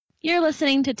You're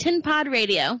listening to Tin Pod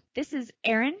Radio. This is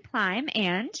Erin Kleim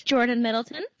and Jordan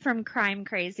Middleton from Crime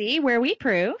Crazy, where we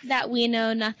prove that we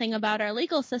know nothing about our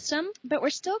legal system, but we're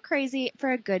still crazy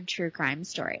for a good true crime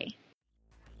story.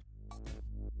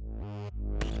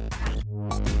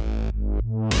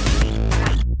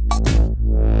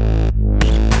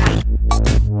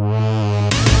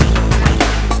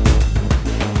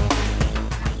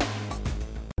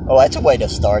 Oh, that's a way to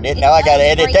start it. Now I gotta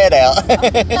edit that out.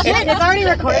 Shit, it's already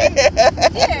recording.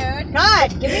 Dude. God,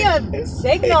 give me a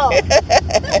signal.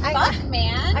 Fuck,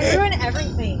 man. I ruin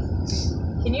everything.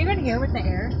 Can you even hear with the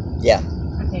air? Yeah.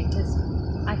 Okay, because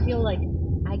I feel like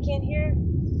I can't hear,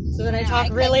 so then I No,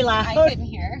 talk really loud. I couldn't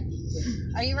hear.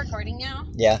 Are you recording now?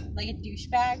 Yeah. Like a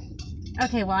douchebag?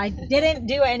 Okay, well, I didn't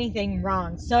do anything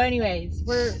wrong. So anyways,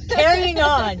 we're carrying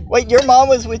on. Wait, your mom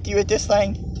was with you at this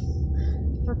thing?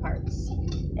 For parts.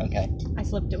 Okay. I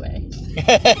slipped away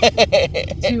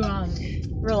to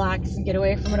relax and get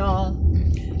away from it all.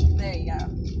 There you go.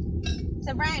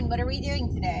 So, Brian, what are we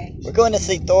doing today? We're going to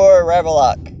see Thor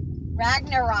Ragnarok.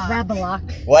 Ragnarok.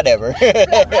 Rabalok. Whatever.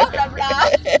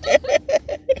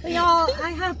 Y'all,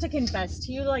 I have to confess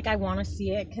to you, like, I want to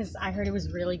see it because I heard it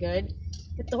was really good.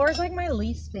 But Thor is like my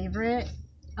least favorite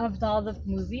of all the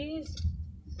movies,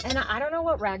 and I don't know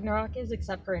what Ragnarok is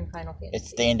except for in Final Fantasy.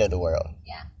 It's the end of the world.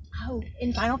 Yeah. Oh,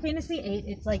 in Final Fantasy VIII,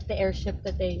 it's like the airship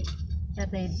that they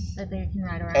can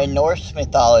ride around. In Norse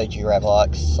mythology,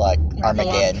 Ragnarok's like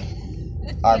Armageddon.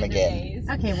 It's Armageddon.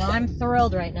 Okay, well, I'm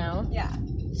thrilled right now. Yeah.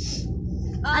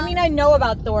 I mean, I know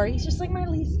about Thor. He's just like my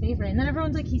least favorite, and then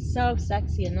everyone's like, he's so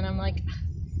sexy, and then I'm like,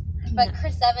 But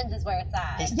Chris Evans is where it's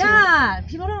at. yeah,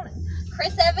 people don't.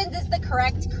 Chris Evans is the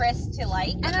correct Chris to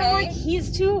like. And okay? I'm like,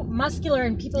 he's too muscular,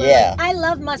 and people Yeah. are like, I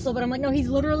love muscle, but I'm like, no, he's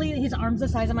literally, his arm's the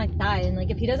size of my thigh, and like,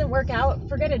 if he doesn't work out,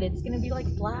 forget it, it's gonna be like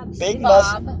flabs. Big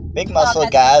Bob. muscle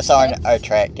that's guys aren't six.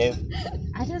 attractive.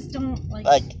 I just don't,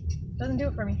 Like, doesn't do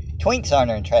it for me. twinks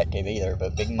aren't attractive either,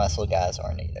 but big muscle guys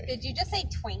aren't either. Did you just say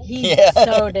twink? He Yeah.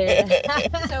 so did.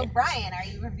 So, Brian, are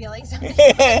you revealing something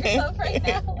about yourself right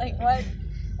now? Like,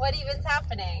 what even's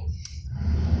happening?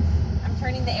 I'm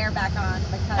turning the air back on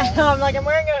because I'm like, I'm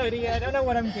wearing a hoodie, I don't know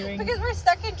what I'm doing. because we're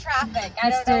stuck in traffic. I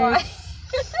don't know why.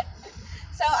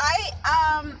 So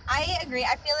I agree.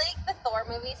 I feel like the Thor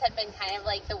movies had been kind of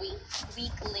like the weak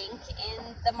link in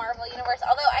the Marvel universe.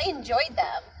 Although I enjoyed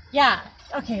them. Yeah,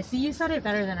 okay, so you said it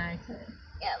better than I could.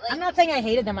 Yeah, like I'm not saying I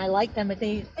hated them, I liked them, but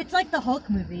it's like the Hulk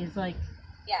movies, like,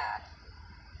 yeah.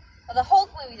 Well, the Hulk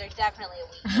movies are definitely a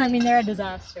weak. I mean, they're a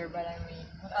disaster, but I mean,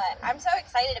 But I'm so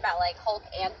excited about like Hulk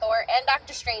and Thor and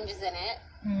Doctor Strange is in it.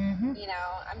 mm-hmm. You know,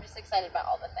 I'm just excited about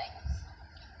all the things.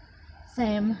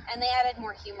 Same. And they added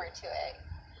more humor to it.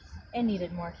 It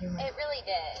needed more humor. It really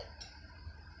did.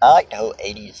 I like the whole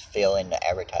 80s feel in the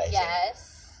advertising.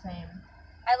 Yes. Same.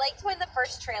 I liked when the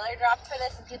first trailer dropped for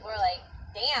this and people were like,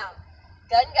 damn,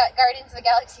 got Guardians of the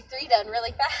Galaxy 3 done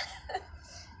really fast.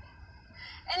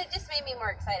 And it just made me more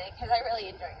excited because I really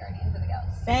enjoyed Guardians of the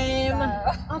Galaxy. Same.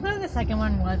 So, Although the second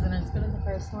one wasn't as good as the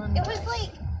first one. it but- was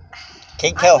like,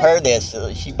 Can't tell her this.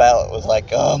 She about was like,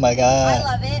 oh my I god.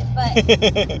 love it,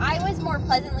 but I was more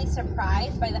pleasantly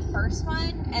surprised by the first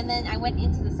one, and then I went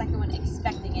into the second one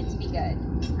expecting it to be good.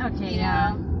 Okay, You yeah.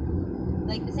 know?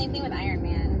 Like the same thing with Iron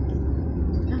Man.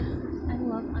 I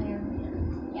love Iron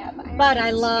Man. Yeah, but Iron But Man I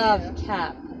 2, love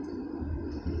Cap.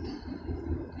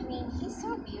 I mean, he's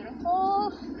so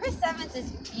beautiful. Chris Evans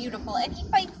is beautiful, and he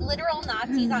fights literal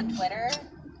Nazis on Twitter.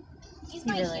 He's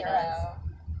He my really hero. does.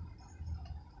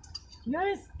 You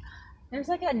notice there's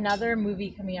like another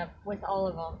movie coming up with all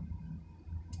of them.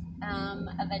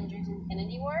 Avengers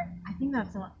Infinity War? I think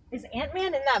that's the one. Is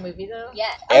Ant-Man in that movie though? Yeah.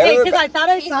 Okay, because Everybo- I thought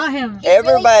I saw him. He's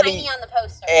Everybody- really tiny on the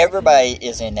poster. Everybody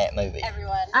is in that movie.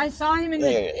 Everyone. I saw him in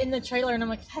There. the trailer, and I'm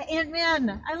like, hey,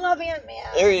 Ant-Man! I love Ant-Man!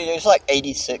 There's like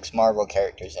 86 Marvel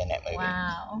characters in that movie.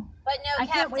 Wow. But no I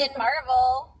can't wait Captain for-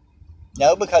 Marvel.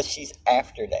 No, because she's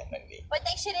after that movie. But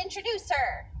they should introduce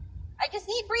her. I just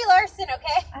need Brie Larson,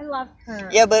 okay? I love her.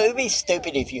 Yeah, but it would be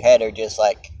stupid if you had her just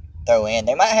like throw in.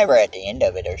 They might have her at the end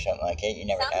of it or something like that. You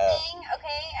never know. Something, okay?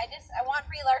 I want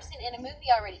Brie Larson in a movie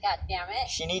already, god damn it.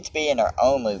 She needs to be in her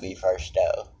own movie first,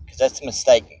 though, because that's a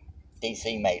mistake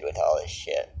DC made with all this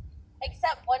shit.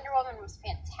 Except Wonder Woman was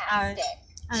fantastic.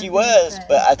 She was,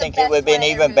 but I think it would have been best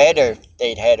even Wonder better if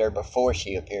they'd had her before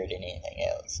she appeared in anything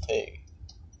else, too.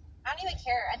 I don't even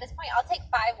care. At this point, I'll take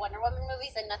 5 Wonder Woman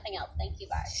movies and nothing else. Thank you,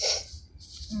 bye.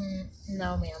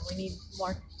 No, ma'am. We need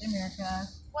more America.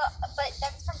 Well, but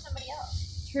that's from somebody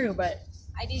else. True, but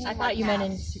I do need I more thought you meant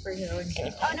Cap. in superhero and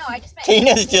stuff. Oh, no, I just meant...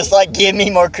 Tina's just like, give me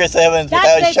more Chris Evans That's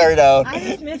without a like- shirt on. I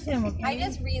just miss him, okay? I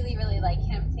just really, really like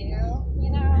him, too,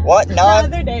 you know? What The non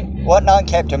other day. what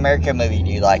non-Captain America movie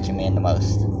do you like him in the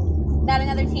most? Not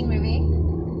another teen movie.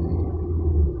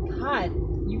 God,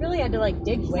 you really had to like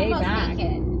dig He's way almost back.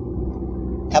 naked.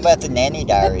 How about the Nanny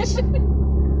Diaries? I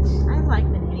like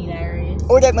the Nanny Diaries.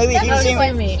 Or that movie That he was movie in.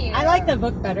 was me. cute. I like the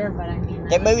book better, but I mean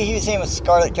That movie he was in with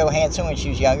Scarlett Johansson when she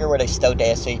was younger, where they stole the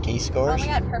SAT Oh scores. my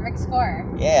god, perfect score.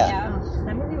 Yeah. Oh,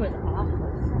 that movie was awful.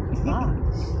 Fuck.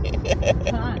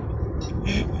 God.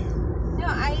 No,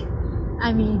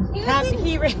 I mean, He was in-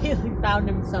 he really found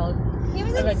himself. he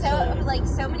was in Eventually.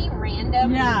 so many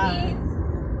random Yeah. movies.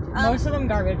 Most of them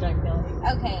garbage, I feel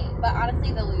like. Okay, but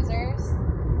honestly, The Losers,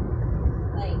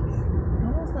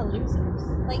 What was the Losers?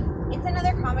 like it's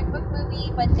another comic book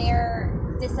movie, but they're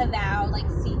disavowed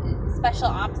special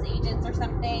ops agents or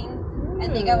something,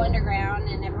 and they go Ooh. underground,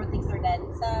 and everyone thinks they're dead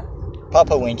and stuff.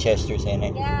 Papa Winchester's in it.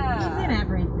 He's in Yeah,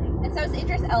 everything. and so it's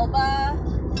Idris Elba.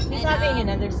 He's and, having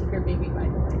another secret baby, by the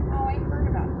way. Oh, I heard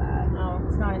about that. Oh,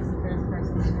 it's not a secret as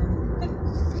person.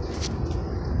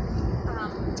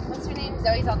 What's her name?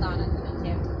 Zoe Saldana's in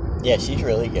it too. Yeah, she's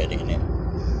really good in it.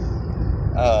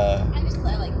 I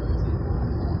like The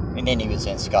Losers. And then he was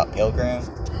in Scott Pilgrim.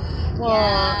 Well,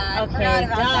 Yeah, I okay, forgot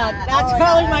about that. That's Oh my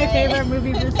probably God, my right. favorite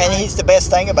movie this And he's the best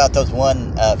thing about those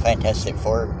Fantastic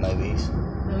Four movies.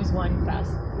 Those one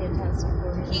Fantastic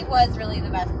Four. He was really the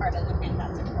best part of the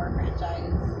Fantastic Four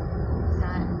franchise.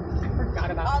 I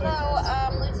forgot about Although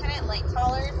Fantastic. Lieutenant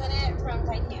Lightoller's in it from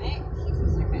Titanic, he's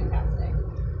Mr. Fantastic.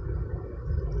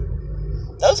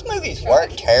 Those movies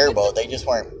weren't terrible. They just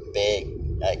weren't big,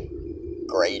 like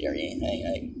great or anything.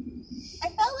 Like,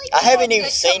 I felt like I the haven't most even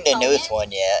good seen the newest components-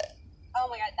 one yet. Oh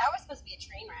my god, that was supposed to be a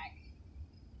train wreck.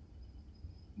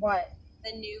 What?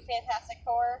 The new Fantastic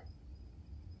Four.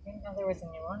 I didn't know there was a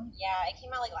new one. Yeah, it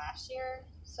came out like last year.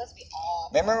 It's supposed to be all.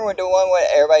 Remember when the one where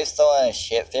everybody's throwing a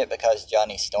shit fit because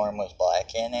Johnny Storm was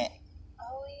black in it?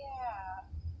 Oh yeah.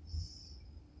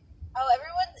 Oh,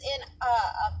 everyone's in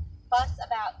a fuss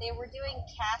about. They were doing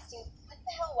casting. What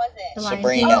the hell was it? The Lion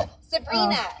Sabrina. King. Oh,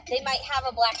 Sabrina. They might have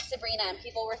a black Sabrina, and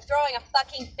people were throwing a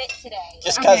fucking fit today.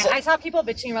 Just because Okay, I saw people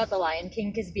bitching about The Lion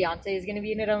King because Beyonce is going to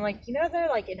be in it. I'm like, they're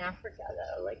like in Africa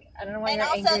though. Like, I don't know why And you're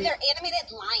also, angry. they're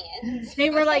animated lions. They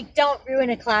were like, don't ruin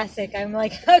a classic. I'm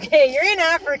like, okay, you're in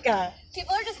Africa.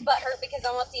 People are just butthurt because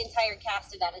almost the entire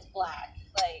cast of that is black.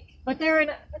 Like, But they're in.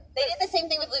 they did the same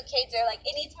thing with Luke Cage. They're like,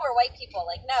 it needs more white people.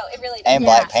 Like, no, it really and doesn't.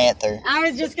 Black Panther. I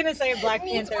was just going to say Black It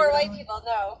needs Panther. more but I'm white like, people.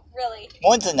 No, really.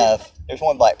 One's enough. There's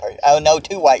one black person. Oh no,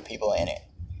 two white people in it.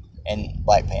 In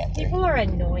Black Panther. People are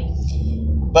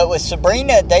annoying. But with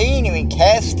Sabrina, they ain't even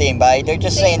cast anybody. They're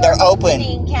just saying they're were open.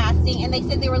 opening casting, and they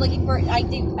said they were looking for a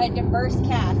diverse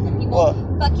cast, and people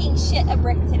fucking shit a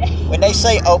brick today. When they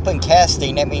say open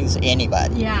casting, that means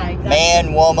anybody. Yeah, exactly.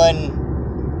 Man,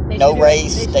 woman, They no should do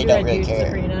race, should they do don't a really dude care.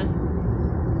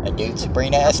 Sabrina. a dude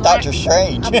Sabrina. That's black- Doctor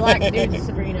Strange. A black dude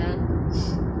Sabrina.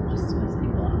 Just piss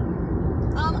people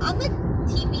off. On the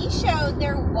TV show,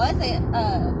 there was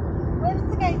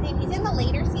what's the guy's name? He's in the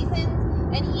later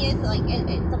seasons, and he is like,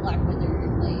 it's a black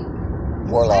wizard, like,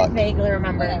 I Warlock. vaguely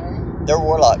remember. whatever. They're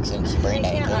warlocks in I Sabrina.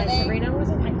 can't ain't lie, they? Sabrina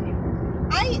wasn't my favorite.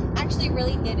 I actually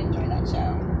really did enjoy that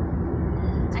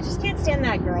show. I just can't stand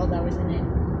that girl that was in it.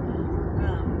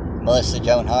 Melissa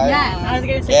Joan Hart. Yeah. I was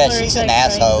gonna say Yeah, Clarice she's an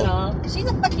Starling asshole. and all. She's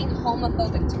a fucking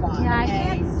homophobic twat. Yeah, I okay?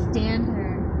 can't stand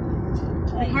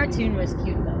her. The cartoon was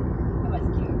cute though. It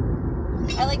was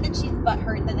cute. I like that she's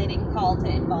butthurt that they didn't call to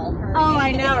involve her. Oh,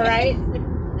 I know, right?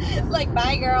 Like,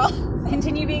 bye, girl.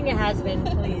 Continue being a has-been,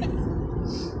 please.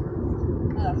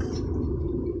 Ugh.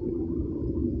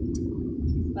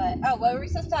 But, what were we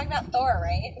supposed to talk about? Thor,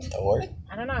 right? Thor.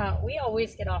 I don't know. We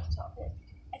always get off topic.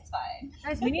 It's fine.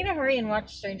 Guys, we need to hurry and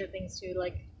watch Stranger Things too.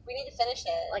 Like, We need to finish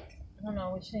it. I don't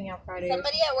know. We should hang out Friday.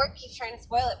 Somebody at work keeps trying to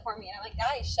spoil it for me, and I'm like,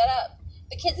 guys, shut up.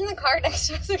 The kids in the car next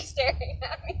to us are staring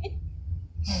at me.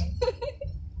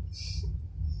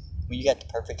 Well, you got the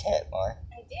perfect hat, Mar.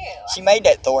 I do. She made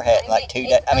that Thor hat in like It's 2 a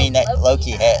days. I mean, that Loki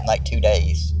Loki hat. hat in like 2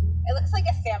 days. It looks like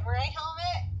a samurai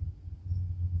helmet.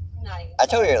 Not even. I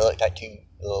told her it looked like two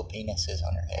little penises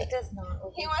on her It head. does not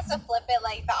look. He wants to flip it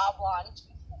like the oblong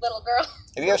little girl.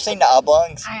 Have you ever seen the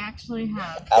oblongs? I actually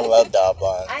have. I love the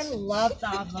oblongs. I love the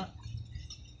oblong.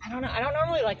 I don't know. I don't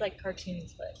normally like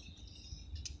cartoons, but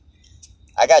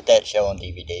I got that show on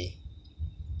DVD.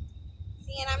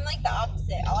 See, and I'm like the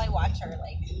opposite. All I watch are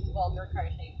like vulgar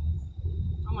cartoons.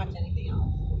 I don't watch anything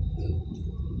else.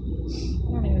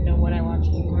 I don't even know what I watch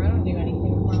anymore. I don't do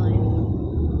anything with my life.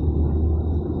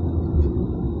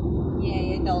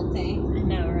 Yay, adulting. I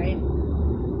know, right?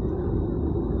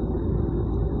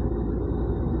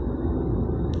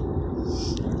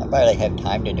 I barely have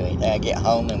time to do anything. I get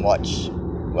home and watch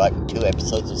like 2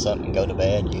 episodes of something and go to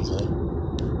bed usually.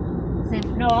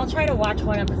 Same. No, I'll try to watch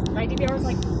one episode. My DVR is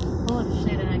like full of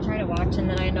shit, and I try to watch, and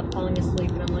then I end up falling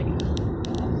asleep, and I'm like,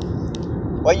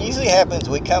 What usually happens,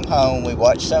 we come home, we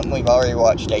watch something we've already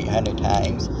watched 800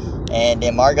 times, and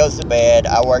then Mar goes to bed,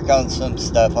 I work on some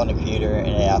stuff on the computer, and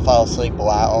then I fall asleep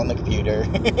while on the computer.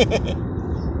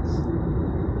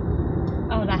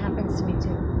 oh, that happens to me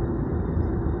too.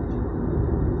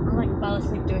 I'll like fall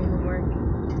asleep doing homework.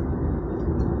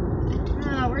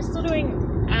 We're still doing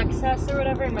Access or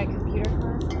whatever in my computer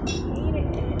class. I hate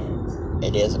it.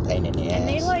 It is a pain in the And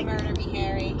they ass. like, Murder me,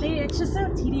 Harry. it's just so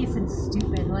tedious and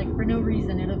stupid. Like for no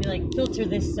reason, it'll be like filter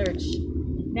this search.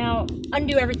 Now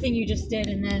undo everything you just did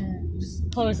and then just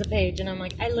close the page. And I'm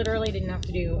like, I literally didn't have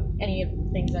to do any of the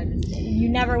things I just did. You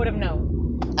never would have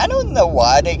known. I don't know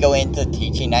why they go into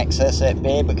teaching Access that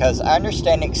big, because I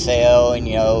understand Excel and,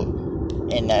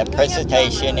 and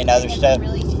presentation and other stuff.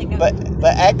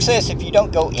 But Access, if you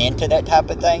don't go into that type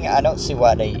of thing, I don't see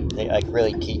why they like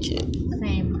really teach it.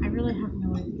 Same. I really have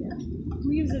no idea.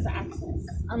 Who uses Access?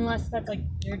 Unless that's like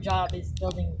your job is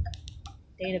building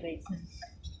databases.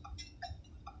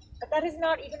 But that is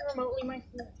not even remotely my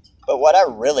field. But what I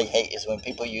really hate is when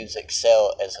people use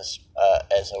Excel as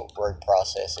a word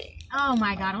processing. Oh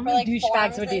my god, only For, like,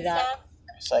 douchebags forms would do and that. stuff.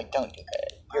 It's like, don't do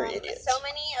that. You're idiots. So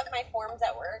many of my forms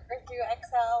at work are through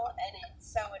Excel, and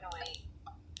it's so annoying.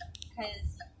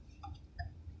 Because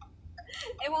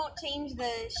it won't change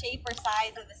the shape or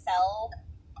size of the cell.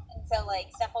 And so, like,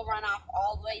 stuff will run off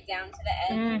all the way down to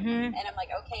the end. Mm-hmm. And I'm like,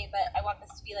 okay, but I want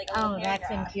this to be like a little Oh, that's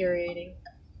paragraph. infuriating.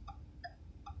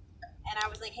 And I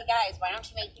was like, hey guys, why don't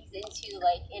you make these into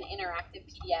like an interactive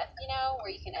PDF, where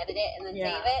you can edit it and then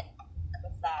Yeah. save it?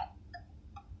 What's that?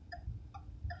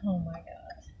 Oh my god.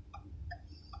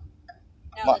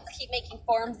 No, Ma- let's keep making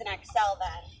forms in Excel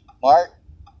then. Mark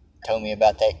told me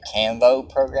about that Canva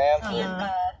program,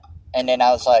 Uh-huh. and then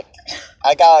I was like,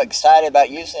 I got excited about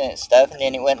using it and stuff, and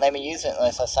then it wouldn't let me use it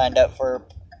unless I signed up for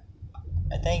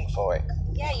a thing for it.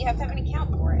 Yeah, you have to have an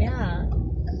account for it. Yeah.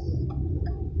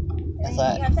 It's You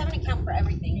like, have to have an account for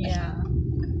everything. Yeah.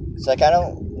 I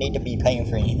don't need to be paying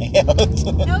for anything else.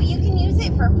 No, you can use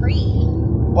it for free.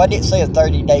 Why did it say a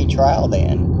 30-day trial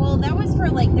then? Well, that was for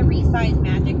like the Resize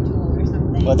Magic tool or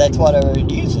something. Well, that's what I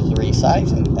would use, is the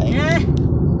resizing thing.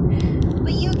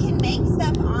 But you can make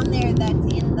stuff on there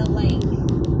that's in the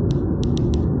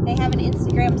they have an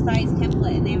Instagram size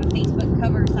template and they have a Facebook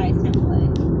cover size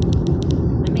template.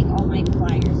 I make all my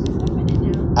flyers and stuff in it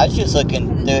now. I was just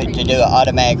looking to do an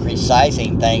automatic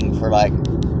resizing thing for like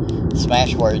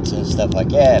Smashwords and stuff like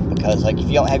that, because like if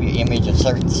you don't have your image a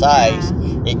certain size,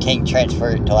 it can't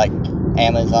transfer it to like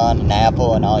Amazon and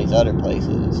Apple and all these other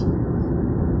places.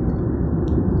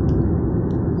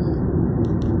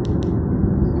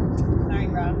 Sorry,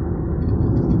 bro.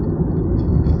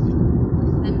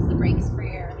 Them's the breaks for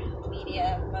your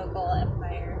media mogul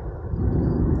empire.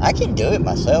 I can do it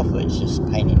myself, but it's just a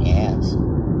pain in the ass.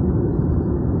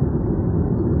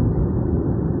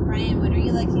 Brian, what are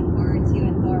you looking forward to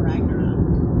in Thor Ragnarok?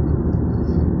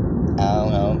 I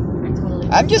don't know. I totally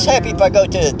I'm just happy if I go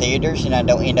to the theaters and I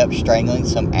don't end up strangling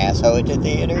some asshole at the I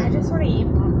theater. just want to eat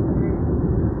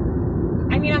popcorn.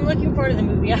 I mean, I'm looking forward to the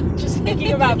movie. I'm just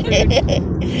thinking about food. Sorry,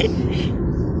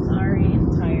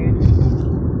 I'm tired.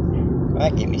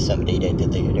 Might give me something to eat at the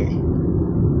theater.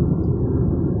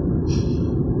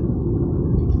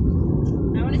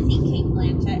 I want to see Kate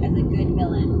Blanchett as a good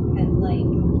villain, because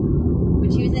when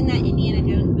she was in that Indiana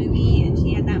Jones movie and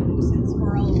she had that moose and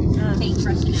squirrel fake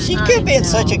Russian She accent, could have been know.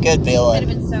 such a good would have villain.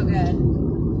 been so good.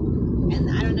 And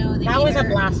I don't know, That was a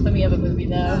blasphemy of a movie,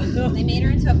 though. They made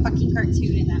her into a fucking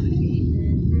cartoon in that movie.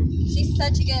 She's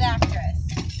such a good actress.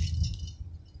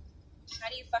 How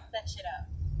do you fuck that shit up?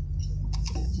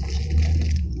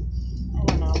 I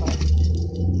don't know, but...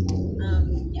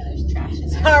 Yeah, there's trash in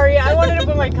there. Sorry, I wanted to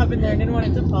put my cup in there. I didn't want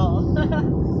it to fall.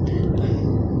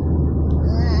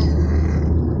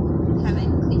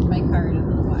 Haven't cleaned my car in a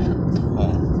little while.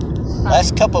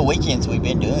 Last couple of weekends we've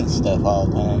been doing stuff all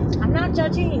the time. I'm not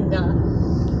judging.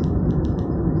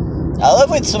 I love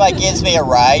when somebody gives me a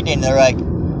ride and they're like,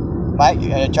 my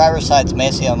driver's side's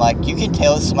messy. I'm like, you can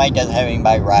tell somebody doesn't have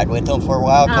anybody ride with them for a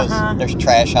while because there's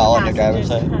trash all on the driver's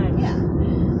side. Yeah.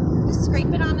 Just scrape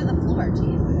it onto the floor, Jesus.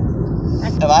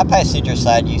 And my passenger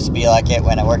side used to be like it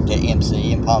when I worked at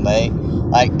MC in Palm Bay.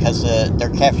 Like, because their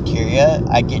cafeteria,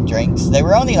 I'd get drinks. They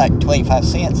were only like 25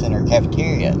 cents in their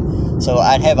cafeteria. So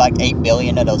I'd have like 8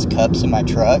 billion of those cups in my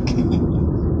truck. Oh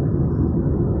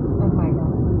my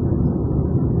god.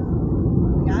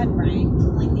 God, Brian,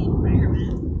 killing the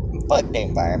environment. Fuck the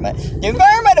environment. The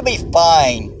environment will be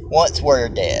fine once we're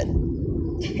dead.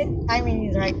 I mean,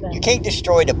 he's right there. You can't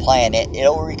destroy the planet.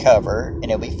 It'll recover, and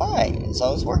it'll be fine as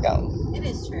long as we're gone. It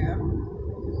is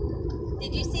true.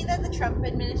 Did you see that the Trump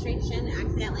administration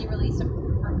accidentally released a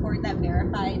report that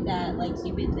verified that like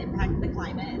humans impact the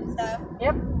climate and stuff?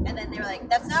 Yep. And then they were like,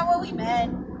 "That's not what we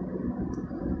meant."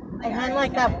 And then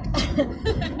like that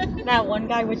that one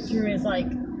guy withdrew his like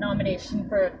nomination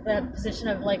for the position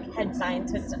of like head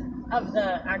scientist of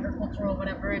the agricultural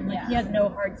whatever, and like he has no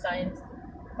hard science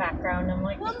background. I'm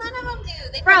like, well, none of them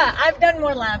do. They bruh, I've done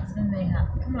more labs than they have.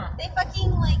 Come on. They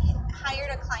fucking like hired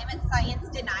a climate science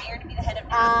denier to be the head of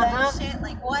NASA and shit.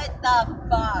 Like, what the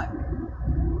fuck?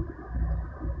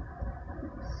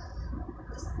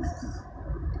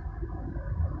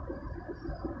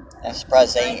 I'm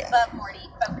surprised they ain't. But Morty,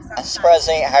 focus on I'm surprised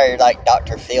they ain't hired like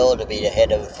Dr. Phil to be the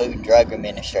head of the Food and Drug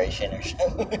Administration or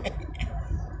something.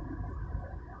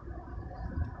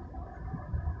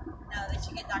 No, they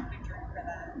should get Dr. Drew for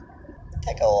that.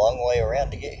 Take a long way around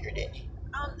to get here, didn't you?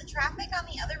 The traffic on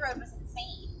the other road was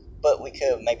insane. But we could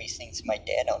have maybe seen somebody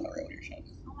dead on the road or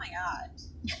something. Oh my god.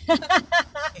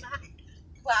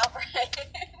 Wow, Brian.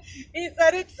 He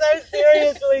said it so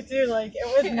seriously too, like it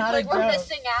was not like a we're joke.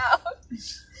 missing out.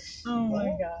 Oh my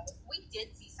god. We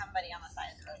did see somebody on the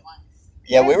side of the road once.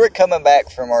 Yeah, we were coming back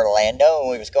from Orlando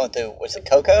and we was going through, was it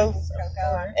Cocoa?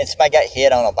 Coco. And somebody got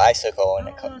hit on a bicycle in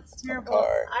the That's terrible.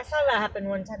 car. I saw that happen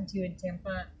one time too in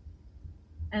Tampa,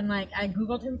 and like I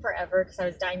googled him forever because I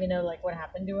was dying to know like what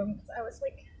happened to him because I was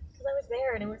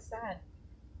there and it was sad.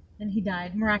 And he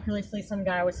died miraculously. Some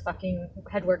guy was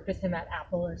had worked with him at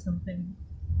Apple or something.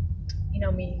 You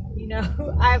know me. You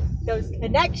know I have those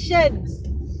connections.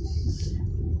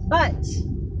 But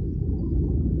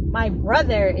my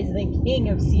brother is the king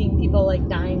of seeing people like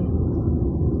dying.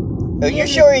 Are you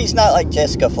sure he's not like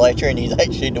Jessica Fletcher and he's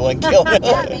actually the one killing him?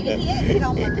 Yeah, maybe he is.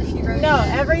 Kilmer, she wrote No,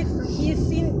 it. he's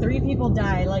seen 3 people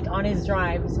die like on his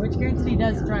drives, which granted he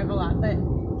does drive a lot, but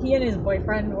he and his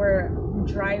boyfriend were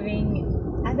driving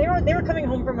and they were coming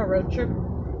home from a road trip,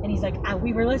 and he's like,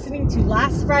 we were listening to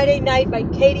Last Friday Night by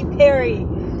Katy Perry,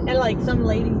 and like some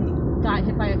lady got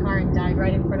hit by a car and died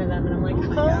right in front of them, and I'm like,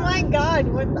 oh my god,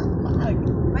 what the fuck?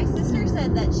 My sister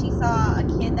said that she saw a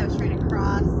kid that was trying to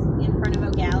cross in front of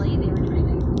O'Galley. They were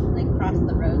trying to like cross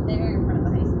the road there in front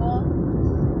of the high school,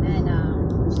 and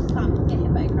she saw him get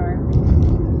hit by a car.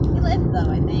 He lived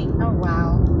though, I think. Oh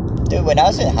wow. Dude, when I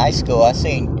was in high school, I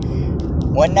seen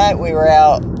one night we were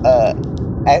out.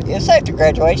 It was after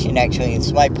graduation actually, and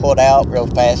somebody pulled out real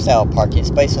fast out of parking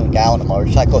space, and a guy on a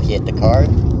motorcycle hit the car,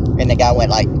 and the guy went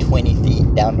like 20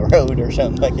 feet down the road or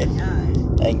something like that,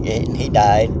 and he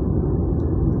died.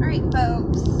 All right,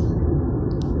 folks.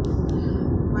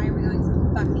 Why are we going so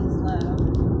fucking slow?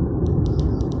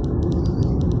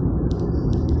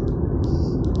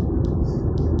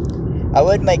 I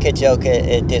would make a joke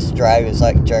at this drive is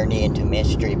like Journey into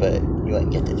Mystery, but you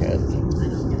wouldn't get the joke.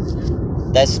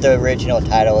 That's the original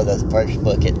title of the first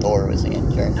book that Thor was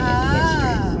in, Journey into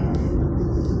Mystery.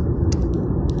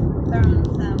 Throwing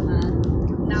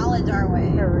some knowledge our way.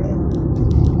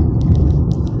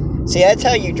 See, that's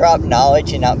how you drop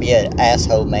knowledge and not be an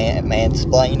asshole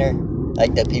mansplainer,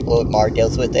 like the people Mar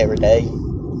deals with every day.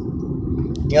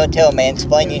 You want to tell a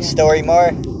mansplaining story,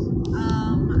 Mar? I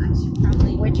should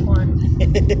probably. Which one?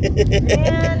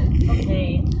 Man,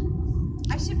 okay.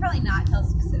 I should probably not tell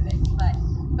specifics, but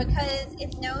because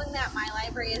it's known that my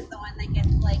library is the one that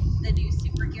gets like the new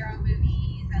superhero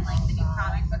movies and like the new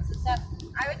comic books and stuff,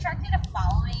 I've attracted a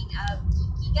following of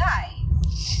geeky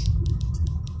guys,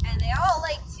 and they all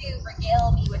like to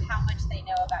regale me with how much they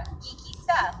know about geeky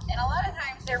stuff, and a lot of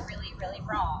times they're really, really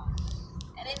wrong.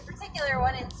 And in particular,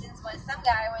 one instance was some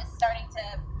guy was starting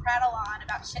to prattle on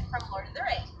about shit from Lord of the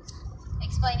Rings,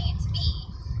 explaining it to me,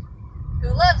 who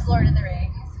loves Lord of the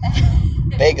Rings.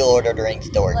 Big Lord of the Rings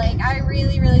dork. Like, I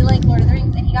really, really like Lord of the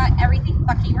Rings, and he got everything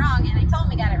fucking wrong, and I told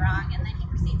him he got it wrong, and then he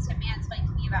proceeds to mansplain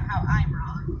to me about how I'm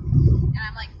wrong. And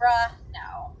I'm like, bruh,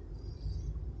 no.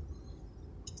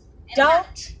 And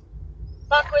Don't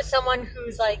fuck with someone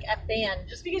who's like a fan.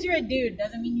 Just because you're a dude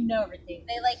doesn't mean you know everything.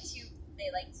 They like to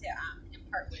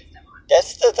impart wisdom on.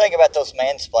 That's the thing about those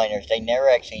mansplainers. They never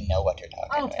actually know what they're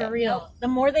talking about. Oh, for real. The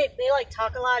more they like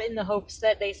talk a lot in the hopes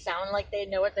that they sound like they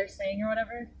know what they're saying or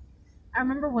whatever. I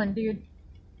remember one dude,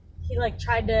 he like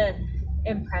tried to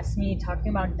impress me talking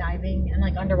about diving and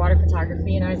like underwater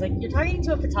photography, and I was like, you're talking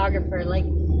to a photographer, like,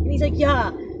 and he's like,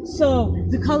 yeah, so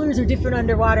the colors are different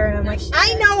underwater, and I'm like,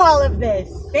 I know all of this,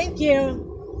 thank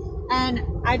you. And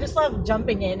I just love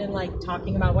jumping in and like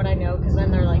talking about what I know, because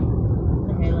then they're like,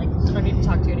 okay, like, I don't need to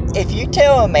talk to you anymore. If you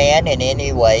tell a man in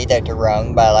any way that they're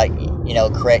wrong by like,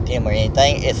 correct him or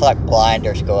anything, it's like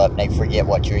blinders go up and they forget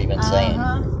what you're even saying.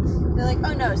 They're like,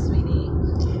 oh no, sweetie.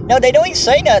 No, they don't even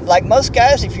say nothing. Like most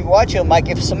guys, if you watch them, like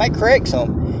if somebody corrects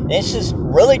them, and it's just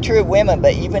really true of women,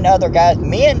 but even other guys,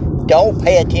 men don't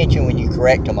pay attention when you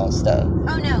correct them on stuff.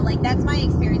 Oh no, like that's my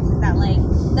experience is that like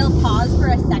they'll pause for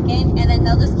a second and then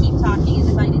they'll just keep talking as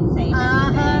if I didn't say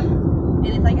anything. And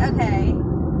it's like, okay.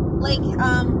 Like,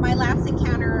 my last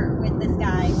encounter with this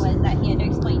guy was that he had to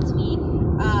explain to me,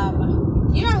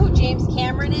 you know who James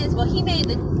Cameron is? Well, he made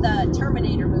the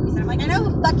Terminator movies. And I'm like, I know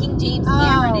who fucking James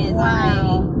Cameron is,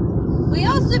 alright? We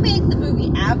also made the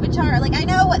movie Avatar. Like, I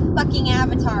know what fucking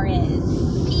Avatar is.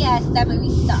 P.S. That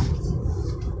movie sucked.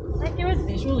 Like, it was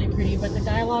visually pretty, but the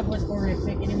dialogue was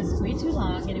horrific, and it was way too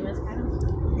long, and it was kind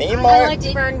of... Me and I Mark, liked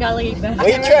Fern Gully better.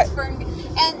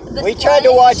 We tried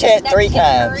to watch it 3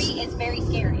 times. It's very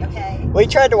scary, okay? We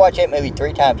tried to watch that movie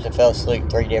 3 times and fell asleep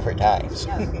 3 different times.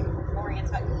 Yeah, boring as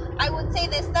fuck. I would say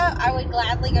this, though. I would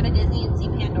gladly go to Disney and see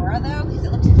Pandora, though, because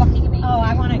it looks fucking amazing. Oh,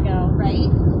 I want to go. Right?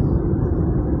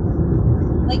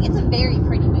 Like, it's a very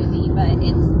pretty movie, but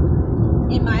it's,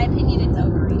 in my opinion, it's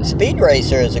overrated. Speed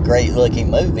Racer is a great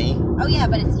looking movie. Oh, yeah,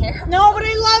 but it's terrible. No, but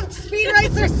I loved Speed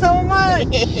Racer so much!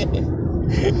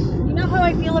 You know how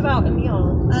I feel about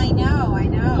Emil. I know.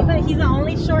 But he's the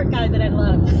only short guy that I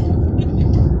love.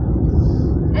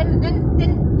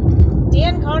 and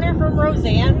Dan Connor from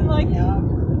Roseanne, like... Yeah.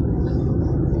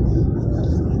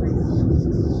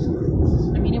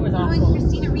 I mean, it was Oh, and awful.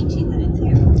 Christina Ricci's in it,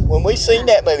 too. When we seen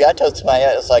that movie, I told somebody,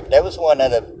 I was like, that was one of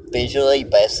the visually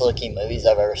best looking movies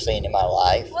I've ever seen in my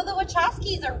life. Well, the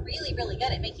Wachowskis are really, really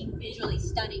good at making visually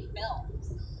stunning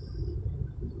films.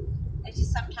 It's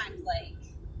just sometimes, like,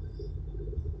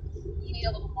 you need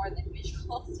a little more than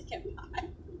visuals to get by.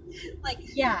 Like,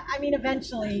 Yeah, I mean,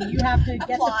 eventually you have to get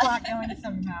the Applause. plot going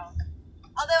somehow.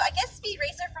 although I guess Speed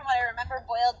Racer, from what I remember,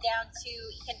 boiled down to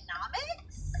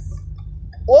economics.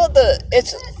 Well, Isn't it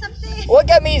something? what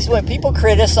got me is when people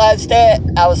criticized that,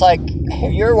 I was like,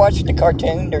 have you ever watched the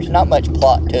cartoon? There's not much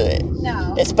plot to it.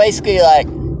 No. It's basically like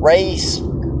race,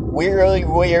 really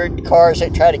weird cars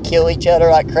that try to kill each other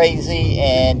like crazy,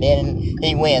 and then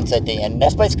he wins at the end.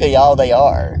 That's basically all they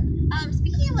are.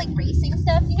 Speaking of like racing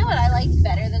stuff, you know what I liked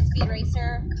better than Speed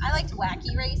Racer? I liked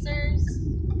Wacky Racers.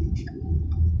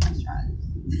 Let's try it.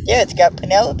 Yeah, it's got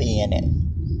Penelope in it.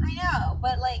 I know,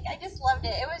 but like I just loved it.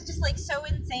 It was just like so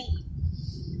insane.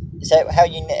 Is that how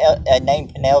you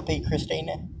named Penelope,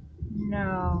 Christina?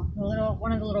 No,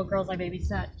 one of the little girls I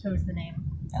babysat chose the name.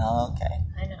 Oh, okay.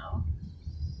 I know.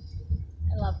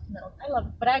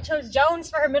 But I chose Jones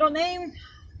for her middle name.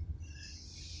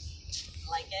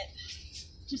 Like it.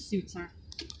 Just suits her.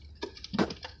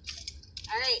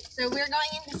 Alright, so we're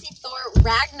going in to see Thor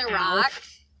Ragnarok.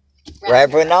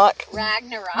 Ragnarok?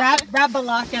 Ragnarok.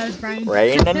 Rabalaka is Brian.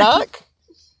 Ragnarok?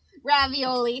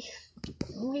 Ravioli.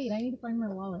 Oh wait, I need to find my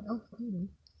wallet. Oh, goodness.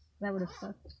 That would have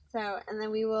sucked. So, and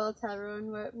then we will tell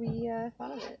everyone what we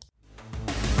thought of it.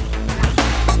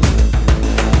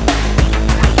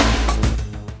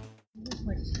 I'm just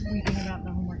like weeping about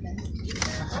the homework.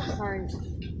 Sorry.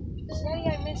 Daddy,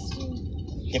 I missed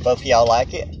you. Did both of y'all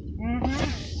like it?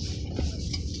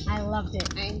 Mm-hmm. I loved it.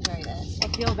 I enjoyed it. I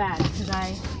feel bad because I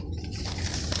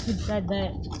had said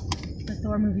that the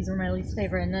Thor movies were my least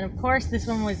favorite, and then of course this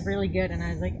one was really good, and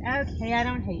I was like, okay, I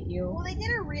don't hate you. Well, they did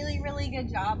a really, really good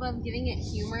job of giving it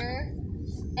humor.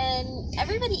 And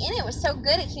everybody in it was so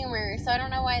good at humor, so I don't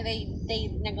know why they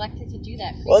neglected to do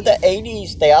that. Well, the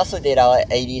 80s, they also did all that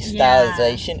 80s Yeah.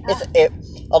 stylization.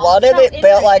 A lot of so it in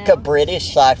felt right like now. a British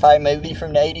sci-fi movie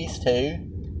from the 80s, too.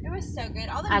 It was so good.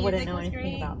 All the I music wouldn't know was anything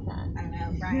great. about that. I don't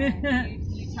know, Brian.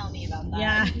 you tell me about that.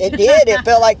 Yeah. It did. It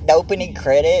felt like the opening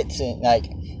credits, and like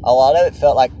a lot of it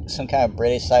felt like some kind of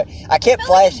British sci. I It kept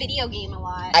felt like a flashing. video game a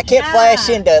lot. I kept Yeah.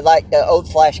 flashing to like the old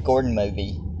Flash Gordon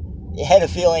movie. It had a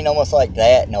feeling almost like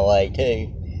that in a way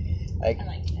too. Like, I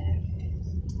liked it.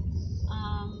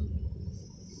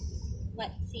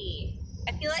 Let's see.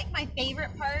 I feel like my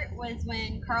favorite part was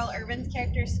when Carl Urban's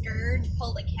character Scourge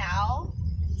pulled a cow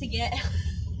to get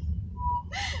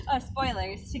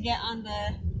spoilers, to get on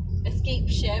the escape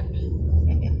ship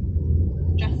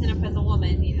dressing up as a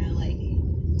woman, you know, like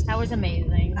That was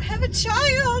amazing. I have a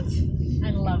child.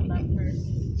 I love that part.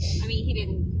 I mean, he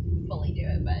didn't fully do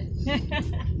it, but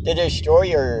the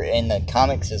Destroyer in the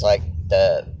comics is like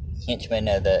the henchman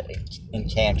of the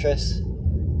Enchantress.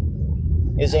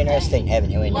 It was interesting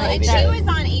having him in the well, and movie. she though. was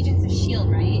on Agents of Shield,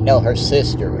 right? No, her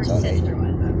sister Her was on it. sister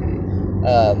was okay.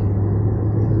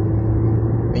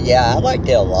 But yeah, I liked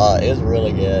it a lot. It was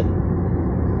really good.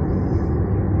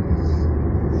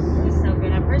 It was so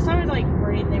good. At first I was like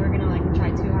worried they were gonna like try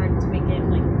too hard to make it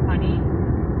like funny,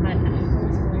 but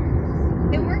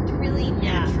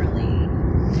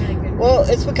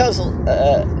it's because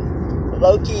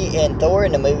Loki and Thor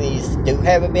in the movies do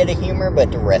have a bit of humor,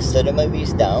 but the rest of the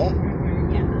movies don't.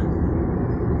 Yeah.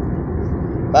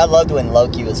 But I loved when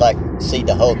Loki was like, see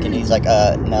the Hulk, and he's like,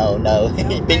 no.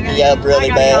 He beat me up really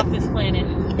I bad. gotta get off this planet.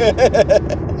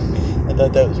 I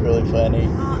thought that was really funny.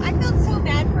 I felt so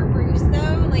bad for Bruce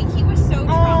though. Like he was so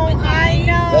traumatized. I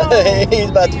know. He's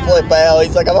about to flip out.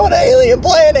 He's like, I'm on an alien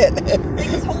planet. Like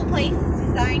this whole place is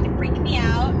designed to freak me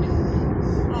out.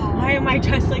 Oh. Why am I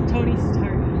dressed like Tony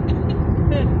Stark?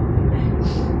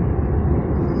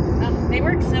 They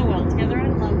work so well together. I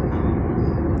love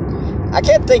them. I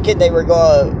kept thinking they were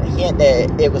going to hint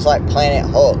that it was like Planet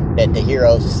Hulk, that the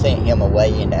heroes sent him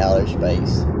away into outer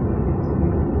space.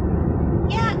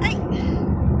 Yeah,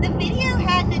 the video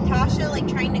had Natasha like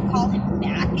trying to call him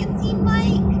back, it seemed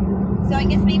like. So I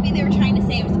guess maybe they were trying to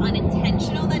say it was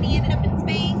unintentional that he ended up in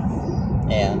space.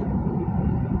 Yeah.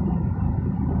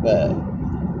 But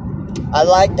I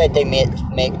like that they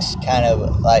mix kind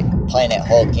of like Planet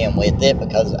Hulk in with it,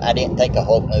 because I didn't think a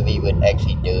Hulk movie would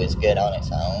actually do as good on its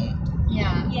own.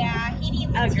 Yeah. Yeah, he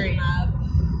needs to Agreed. team up.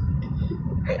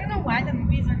 I don't know why the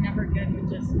movies are never good with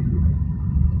just.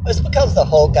 It's because the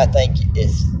Hulk, I think,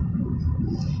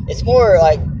 it's more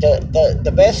like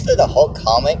the best of the Hulk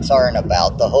comics aren't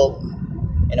about the Hulk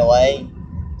in a way.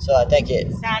 So I think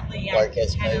it Sadly, yeah. work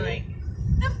as Kind of movie. like.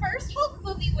 The first Hulk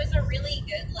movie was a really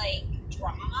good like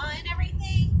drama and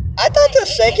everything. I thought the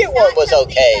second It's one not was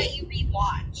something okay. That you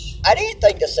rewatch. I didn't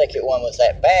think the second one was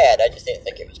that bad. I just didn't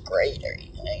think it was great or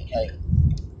anything. Like,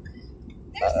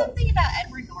 There's something about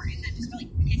Edward Norton that just really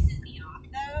pisses me off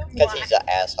though. because he's an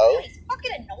asshole. He's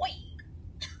fucking annoying.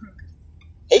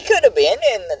 He could have been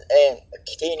and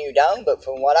continued on, but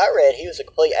from what I read, he was a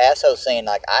complete asshole, saying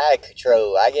like, I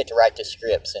get to write the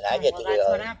scripts and I get to do That's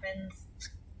all. what happens.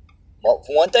 Well,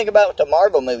 one thing about the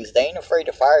Marvel movies, they ain't afraid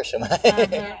to fire somebody.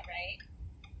 Yeah, right.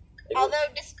 Although,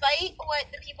 despite what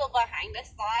the people behind us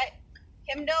thought,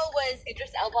 Heimdall was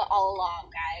Idris Elba all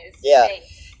along, guys. Yeah. Like,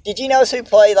 Did you notice who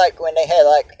played like when they had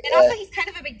like and also, he's kind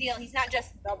of a big deal. He's not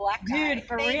just the black guy. Dude,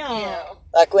 for Thank real. you.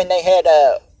 like when they had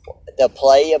the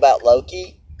play about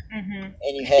Loki, Mm-hmm.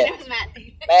 and you it had was Matt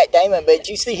Damon. Matt Damon, but did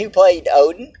you see who played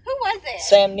Odin? Who was it?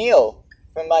 Sam Neill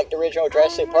from like the original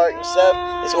Jurassic my Park and stuff.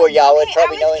 God. This is where y'all would Okay,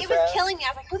 probably know him it from. was killing me. I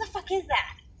was like, who the fuck is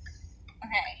that?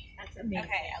 Okay. That's amazing.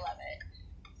 Okay, I love it.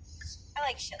 I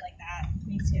like shit like that.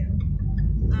 Me too.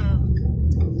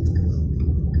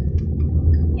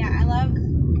 Yeah, I love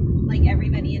like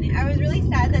everybody in it. I was really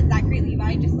sad that Zachary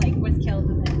Levi just like was killed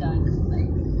and then done.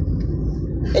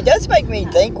 It does make me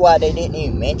think why they didn't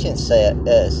even mention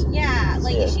Yeah,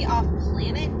 like Yeah. is she off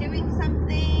planet doing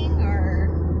something,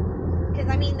 or because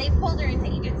I mean they pulled her into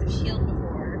Agents of Shield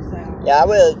before, so Yeah, I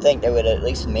would think they would at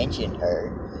least mention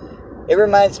her. It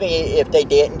reminds me, if they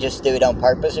didn't just do it on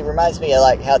purpose, it reminds me of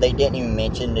like how they didn't even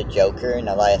mention the Joker in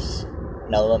the last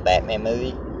Nolan Batman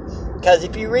movie. Because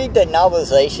if you read the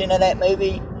novelization of that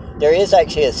movie, there is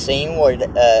actually a scene where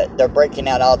they're breaking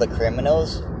out all the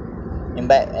criminals in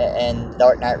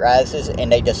Dark Knight Rises, and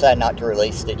they decide not to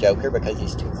release the Joker because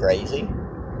he's too crazy.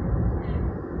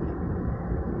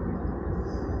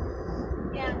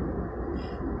 yeah.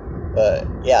 But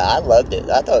yeah, I loved it.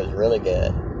 I thought it was really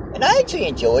good. And I actually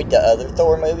enjoyed the other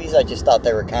Thor movies. I just thought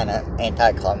they were kind of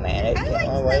anticlimactic I in liked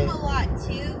a way. them a lot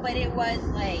too, but it was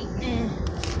like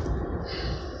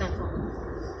That's all.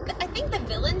 I think the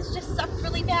villains just sucked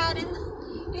really bad in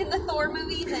the Thor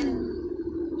movies,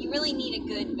 and you really need a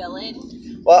good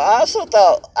villain. Well, I also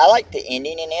thought I liked the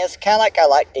ending in this. Kind of like I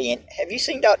liked the end. Have you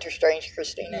seen Doctor Strange,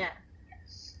 Christina? Yeah.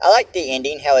 I liked the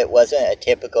ending, how it wasn't a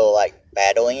typical like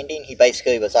battle ending. He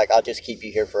basically was like, "I'll just keep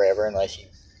you here forever unless you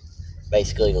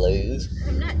basically lose."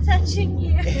 I'm not touching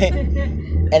you.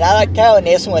 And I liked how in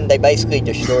this one they basically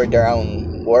destroyed their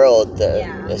own world to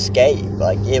Yeah. escape.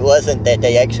 Like it wasn't that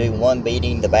they actually won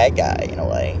beating the bad guy in a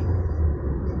way.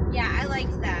 Yeah, I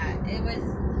liked that. It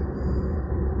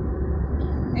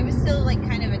was still like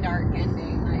kind of a dark ending.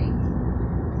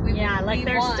 Like we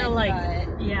they're won, still like,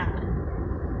 but- yeah.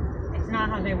 It's not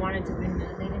how they wanted to win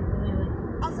it. They didn't really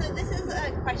like. Also, this is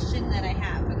a question that I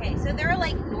have. Okay, so there are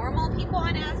like normal people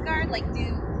on Asgard. Like, do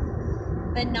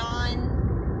the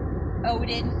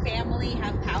non-Odin family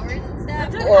have powers and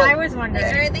stuff? That's what Well, I was wondering.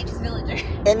 Or are they just villagers?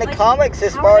 In the Like, comics,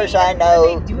 as How far are as they- I What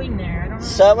are know, they doing there? I don't know.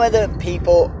 some of the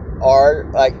people are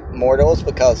like mortals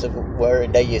because of where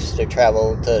they used to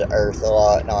travel to the Earth a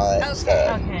lot and all that Okay.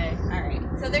 stuff. Okay. All right,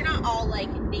 so they're not all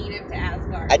like native to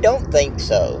Asgard. I don't think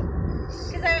so.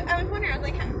 Because I was wondering. I was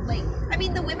like, I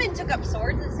mean, the women took up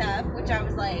swords and stuff, which I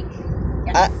was like,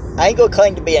 yes. I ain't gonna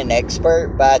claim to be an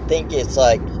expert, but I think it's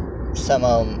like some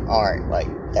of them aren't like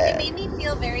It that. made me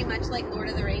feel very much like Lord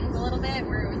of the Rings a little bit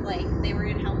where it was like they were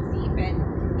in Helm's Deep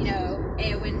and, you know,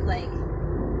 Eowyn's like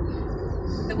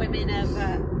the women of,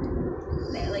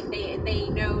 they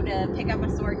know to pick up a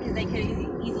sword because they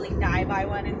could easily die by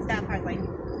one and stuff. I was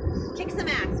like, kick some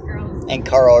ass, girls. And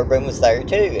Carl Urban was there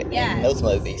too Yes. in those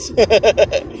movies.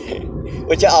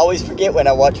 Which I always forget when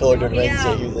I watch Lord of the Rings.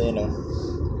 Yeah. He was in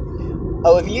them.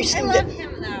 Oh, have you I seen love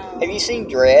him though. Have you seen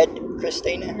Dredd,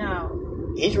 Christina?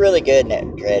 No. He's really good in that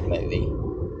Dredd movie.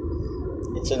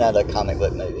 It's another comic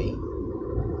book movie.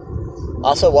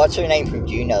 Also, what's her name from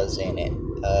Juno's in it?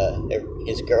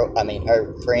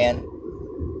 Her friend.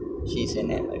 She's in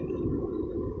that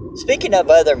movie. Speaking of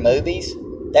other movies,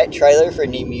 that trailer for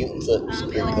New Mutants looks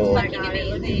pretty It's cool. fucking Oh my God, it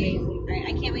looked amazing. amazing. Right,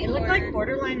 I can't wait It for looked like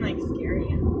borderline like scary.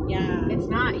 Yeah. It's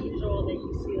not usual that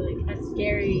you see like a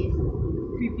scary,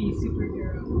 creepy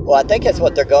superhero. Well, I think that's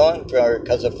what they're going for,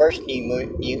 because the first New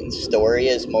Mutant story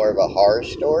is more of a horror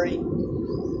story.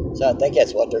 So I think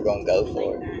that's what they're going to go Like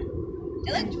for. that.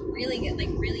 It looked really good, like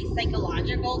really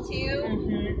psychological too.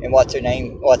 Mm-hmm. And what's her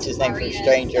name? What's his name from Arya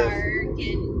Stranger? Stark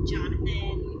and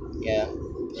Jonathan. Yeah,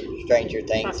 Stranger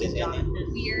Things is in it. Jonathan.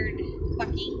 Weird,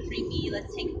 fucking creepy.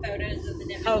 Let's take photos of the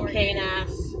Demogorgon. Cocaine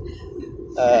ass.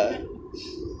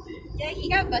 Yeah, he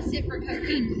got busted for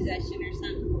cocaine possession or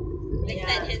something. They Yeah.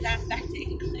 sent his ass back to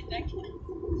England, I guess.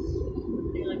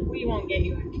 They're like, we won't get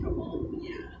you in trouble.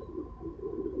 Yeah.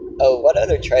 Oh, what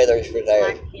other trailers were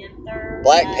there? Black Panther.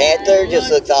 Black Panther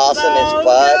just looks awesome as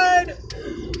fuck.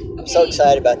 Good. I'm so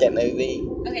excited about that movie.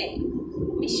 Okay.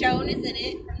 Michonne is in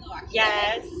it from The Walking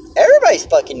Yes. Everybody's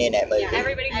fucking in that movie. Dead.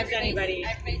 Everybody who's anybody.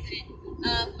 Everybody's in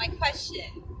it. My question.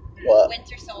 What?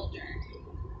 Winter Soldier.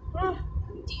 Oh,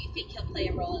 Do you think he'll play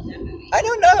a role in that movie? I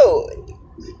don't know.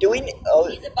 Do we? Oh,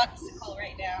 He's a buxicle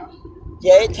right now.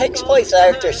 yeah. It takes place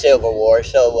after Civil War,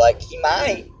 so like he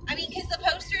might. I mean, because the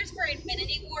posters for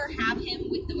Infinity War have him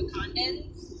with the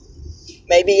Wakandans.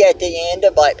 Maybe at the end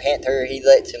of Black Panther, he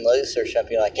lets him loose or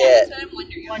something like Yeah, that. that's what I'm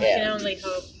wondering. one Yeah. can only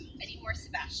hope. I need more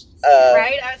Sebastian.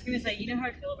 Right? I was gonna say, you know how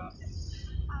I feel about him.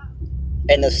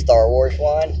 And the Star Wars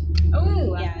one.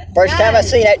 Oh, Yes. First time I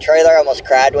seen that trailer, I almost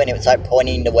cried when it was like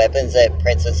pointing the weapons at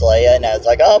Princess Leia, and I was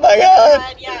like, "Oh my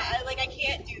god!" Yeah, I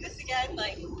can't do this again.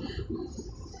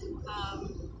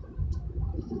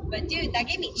 But dude, that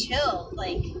gave me chills.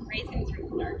 Like, Rey's gonna turn to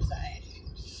the dark side.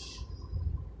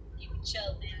 Gave me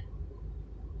chills,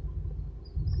 man.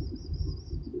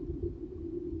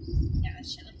 Yeah, that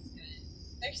shit looks good.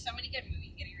 There's so many good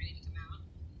movies getting ready to come out.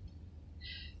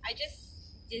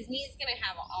 Disney's gonna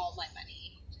have all my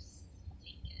money. Just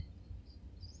take it.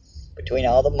 Between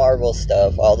all the Marvel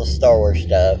stuff, all the Star Wars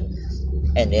stuff,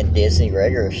 and then Disney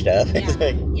regular stuff, it's Yeah,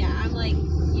 like, yeah. I'm like,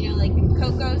 like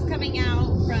Coco's coming out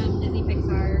from Disney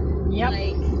Pixar. Yep.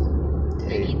 Like,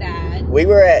 I need that. we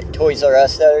were at Toys R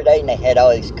Us the other day, and they had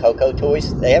all these Coco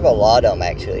toys. They have a lot of them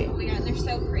actually. Oh my god, they're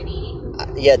so pretty.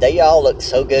 Yeah, they all look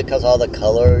so good because all the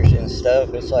colors and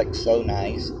stuff. It's like so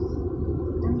nice.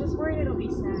 I'm just worried it'll be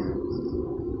sad.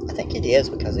 I think it is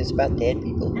because it's about dead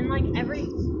people. And like every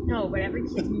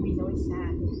kid's movie's always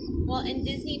sad. Well, and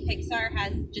Disney Pixar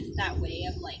has just that way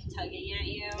of like tugging at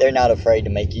you. They're not afraid to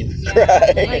make you Yeah,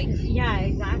 cry. like- Yeah,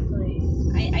 exactly.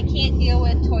 I can't deal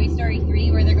with Toy Story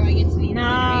 3 where they're going into the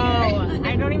No, incinerator.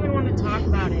 I don't even want to talk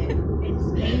about it.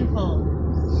 It's painful.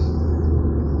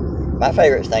 My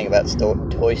favorite thing about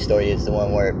Toy Story is the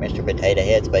one where Mr. Potato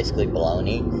Head's basically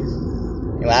baloney.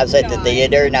 And when I was at the God,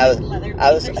 theater, and I was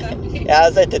Leatherface or something. yeah, I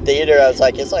was at the theater. I was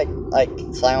like, it's like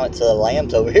Silence of the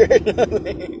Lambs over here.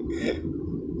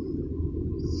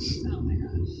 Oh my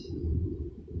gosh.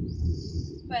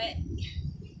 But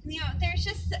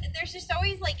there's just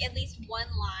always like at least one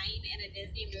line in a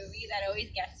Disney movie that always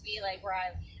gets me like where I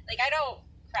don't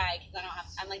cry because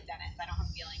I'm like Dennis, I don't have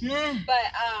feelings.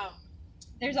 But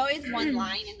there's always one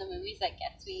line in the movies that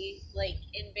gets me, like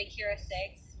in Big Hero 6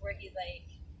 where he's like,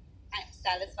 I'm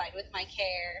satisfied with my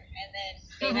care, and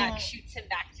then Baymax shoots him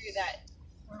back through that.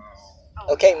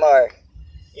 Oh, Okay, God. Mark,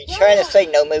 you trying to Yeah. say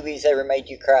no movies ever made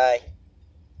you cry?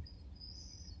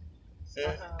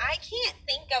 I can't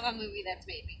think of a movie that's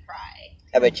made me cry.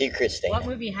 How about you, Christina? What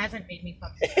movie hasn't made me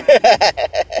fucking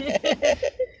cry?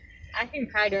 I can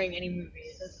cry during any movie.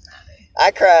 It doesn't matter.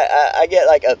 I cry. I get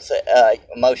like upset,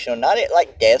 emotional. Not at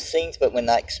like death scenes, but when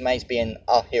like somebody's being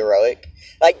all heroic.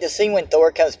 Like the scene when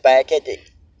Thor comes back at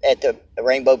the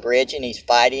Rainbow Bridge and he's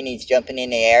fighting, he's jumping in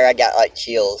the air. I got like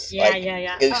chills. Yeah, like,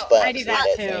 yeah. Goosebumps. Oh, I do with that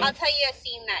too. scene. I'll tell you a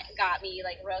scene that got me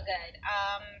like real good.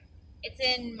 It's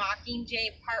in Mockingjay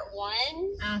Part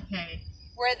 1 Okay.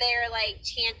 where they're like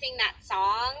chanting that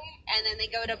song and then they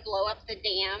go to blow up the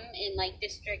dam in like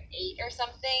District 8 or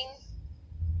something.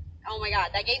 Oh my god,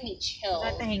 that gave me chills.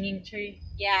 Is that the hanging tree?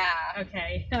 Yeah.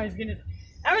 Okay. That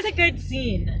was a good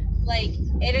scene. Like,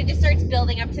 it just starts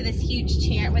building up to this huge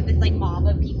chant with this, like, mob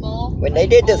of people. When they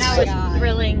did Oh this, my That God. was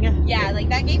thrilling. Yeah, like,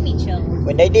 that gave me chills.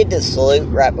 when they did the salute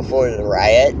right before the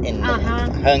riot in Uh-huh.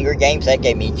 the Hunger Games, that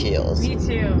gave me chills. Me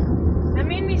too. That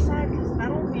made me sad because that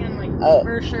old man, like, Oh.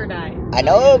 for sure died. I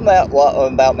know about what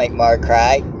about make Mara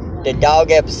cry. The dog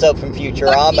episode from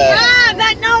Futurama.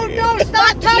 No,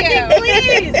 stop talking,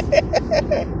 please!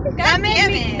 God damn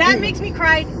it. That makes me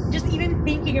cry just even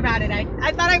thinking about it. I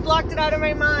thought I blocked it out of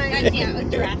my God mind. damn, it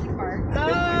was Jurassic Park.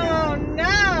 Oh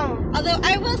no! Although,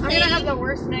 I will I'm say, gonna have the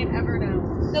worst night ever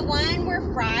now. the one where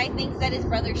Fry thinks that his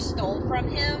brother stole from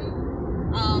him,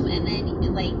 and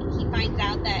then, like, he finds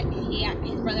out that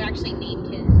his brother actually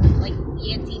named his, like,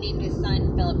 Yancey named his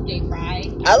son Philip J.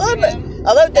 Fry. I love after it. him.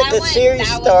 I love that That the one- series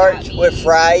that one starts got me. with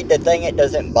Fry, the thing that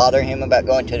doesn't bother him about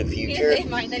going to the He future. doesn't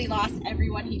mind that he lost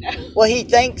everyone he knows. Well, he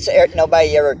thinks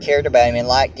nobody ever cared about him and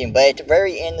liked him, but at the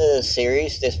very end of the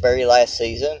series, this very last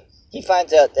season, he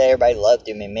finds out that everybody loved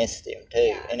him and missed him too,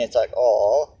 Yeah. and it's like,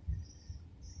 oh.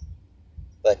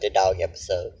 But the dog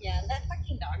episode. Yeah, that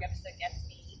fucking dog episode gets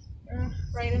me.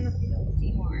 Right in the field.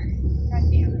 See more. God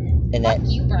damn it. And Fuck that,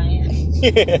 you, Brian.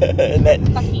 and that,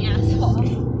 Fucking asshole.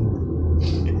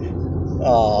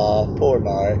 aw, poor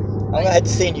Mar. I'm gonna have to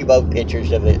send you both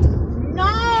pictures of it.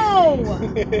 No!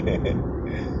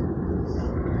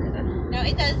 No,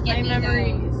 it does get My me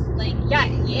memories. though. Like, Yeah,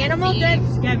 Yancey, animal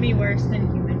deaths get me worse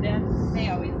than human deaths. They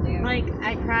always do. Like,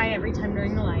 I cry every time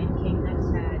during The Lion King. That's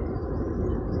sad.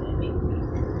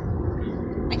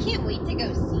 I can't wait to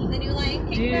go see the new Lion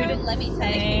King. Dude, though, let me tell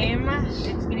you. same.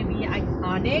 It's gonna be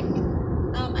iconic.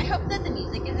 I hope that the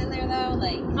music is in there though,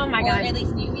 like, Oh my or God. at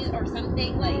least new music or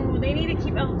something. Like, Oh, they need to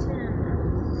keep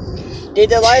Elton. Did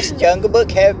the last Jungle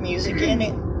Book have music in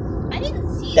it? I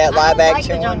didn't see That I live don't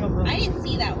action like the Jungle one? Book. I didn't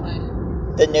see that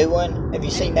one. The new one? Have you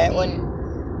I seen didn't that see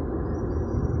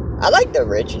one? I like the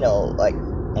original, like,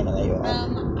 animated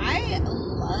one. I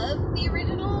love the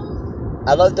original.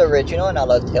 I love the original, and I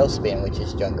love Tailspin, which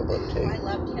is Jungle Book Oh, too. I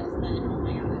love Tailspin. Oh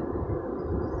my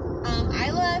god. I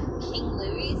love King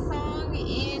Louie's song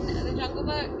in the Jungle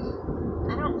Book.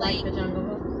 I don't like Like- the Jungle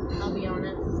Book. I'll be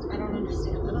honest. I don't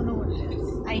understand. I don't know what it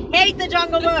is. I hate the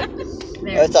Jungle Book.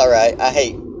 There. It's alright. I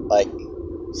hate, like,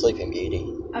 Sleeping Beauty.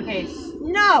 Okay.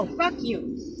 No, fuck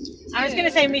you. I was gonna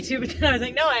say me too, but then I was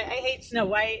like, no, I hate Snow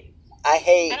White. I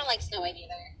hate, I don't like Snow White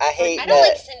either. I hate I don't that.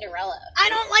 like Cinderella. I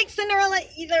don't like Cinderella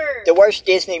either. The worst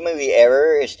Disney movie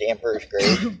ever is The Emperor's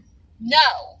Groove. No.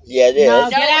 Yeah, it is. No, No,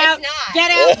 get out. it's not.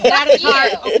 Get out. Get out of the car.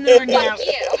 You. Open the door and get Fuck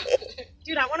out. you.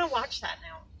 Dude, I want to watch that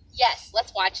now. Yes,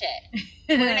 let's watch it.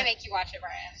 We're gonna make you watch it,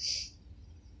 Brian.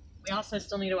 We also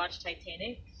still need to watch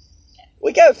Titanic.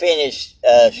 We gotta finish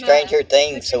Stranger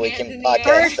Things so we can podcast.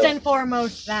 First them. and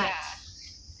foremost, Yeah. that.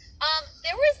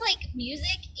 There was like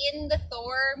music in the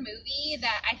Thor movie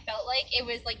that I felt like it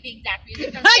was like the exact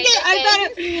music from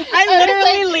Stranger Things. I was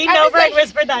literally like- leaned I was over like- and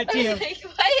whispered that I to you. was like,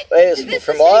 what? Wait, Is this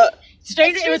from the what?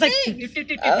 Stranger, it was like. It's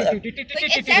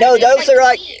No, actually those are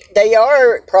like, cheap. they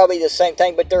are probably the same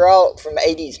thing, but they're all from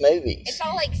 80s movies. It's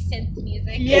all like synth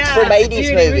music. Yeah, from 80s dude,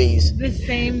 it was movies. The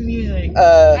same music.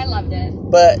 I loved it.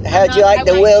 But how'd you not- like I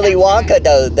the like Willy that Wonka,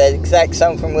 though? The exact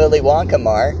song from Willy Wonka,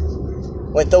 Mar.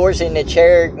 When Thor's in the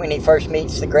chair when he first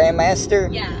meets the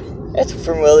Grandmaster. Yeah. That's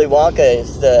from Willy Wonka.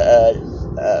 It's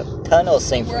the tunnel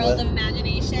scene from World Willy. of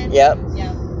Imagination. Yep.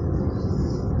 Yep.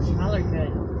 Y'all are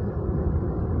good.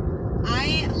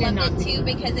 I They're loved not it too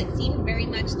because it seemed very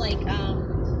much like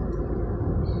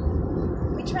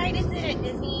we tried. Is it at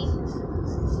Disney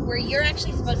where you're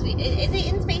actually supposed to be? Is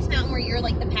it in Space Mountain where you're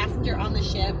like the passenger on the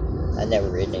ship, I've never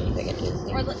written anything at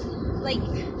Disney. or like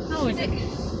Oh, is it?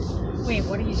 Wait,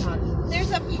 what are you talking about? there's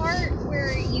a part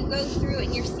where you go through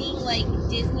and you're seeing like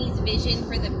Disney's vision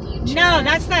for the future. No,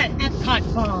 that's that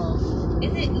Epcot ball.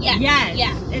 Is it? Yeah. Yes.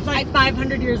 Yeah. It's like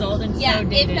 500 years old and Yeah. so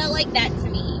dated. It felt like that to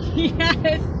me.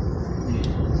 Yes.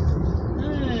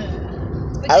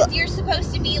 Because you're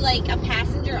supposed to be like a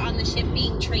passenger on the ship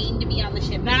being trained to be on the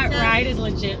ship. and That stuff. ride is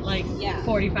legit like Yeah.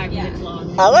 45 Yeah. minutes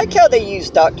long. I like how they use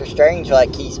Doctor Strange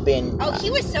like he's been. Oh, he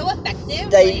was so effective.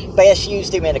 They like, best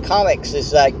used him in the comics.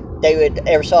 Is like they would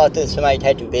ever saw that somebody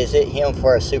had to visit him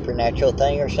for a supernatural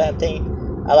thing or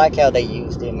something. I like how they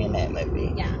used him in that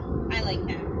movie. yeah, I like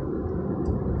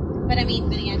him. But I mean,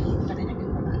 but again, he's Benedict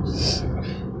Cumberbatch.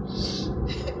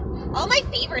 All my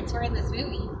favorites were in this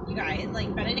movie, you guys.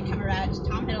 Like Benedict Cumberbatch,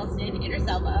 Tom Hiddleston, Idris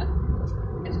Elba.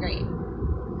 It was great.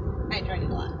 I enjoyed it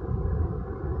a lot.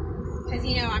 Because,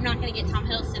 you know, I'm not going to get Tom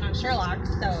Hiddleston on Sherlock,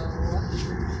 so...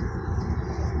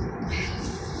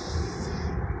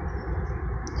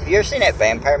 Have you ever seen that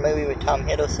vampire movie with Tom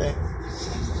Hiddleston?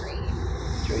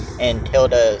 Great. And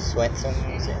Tilda Swinton?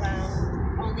 Is it?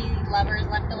 Only lovers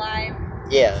left alive.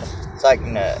 Yeah. It's like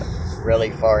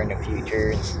really far in the future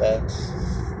and stuff. It's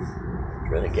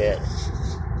really good.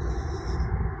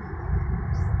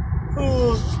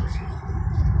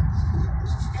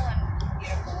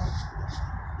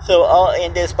 So I'll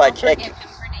end this by checking. Forgive him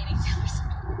for dating Taylor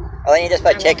Swift. I'll end this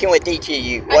by checking with each of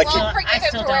you. I What won't you, forgive I him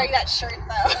still for wearing don't. that shirt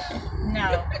though.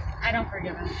 No, I don't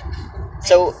forgive him.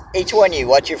 so each one of you,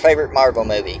 what's your favorite Marvel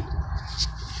movie? I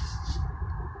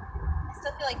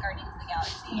still feel like Guardians of the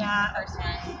Galaxy. Yeah, The first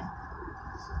okay. one.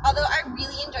 Although I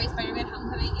really enjoy Spider-Man: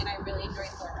 Homecoming and I really enjoy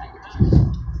Thor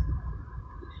Ragnarok.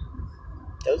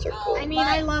 Those are cool. I mean,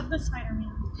 I love the Spider-Man.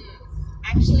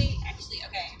 Actually,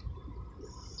 okay.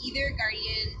 Either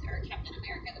Guardians or Captain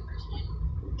America, the first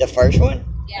one. The first one?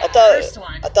 Yeah. I thought. First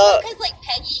one. I thought Because like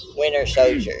Peggy, Winter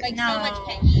Soldier. like No. so much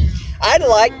Peggy. I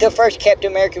liked the first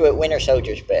Captain America with Winter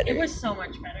Soldiers It better. was so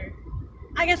much better.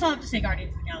 I guess I'll have to say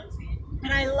Guardians of the Galaxy.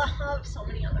 But I love so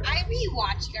many other ones. I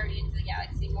rewatched Guardians of the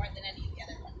Galaxy more than any of the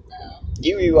other ones though.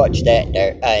 You rewatched that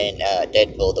in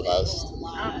Deadpool the most. A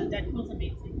lot. Deadpool's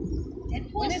amazing.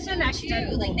 Deadpool When is the next too.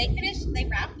 Deadpool? Like they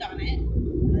wrapped on it.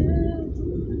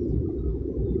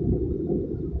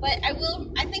 But I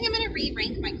think I'm gonna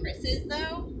re-rank my Chris's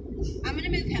though. I'm gonna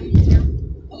move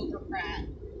Hemsworth over Pratt.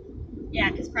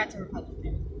 Yeah, because Pratt's a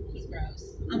Republican. He's gross.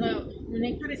 Although, when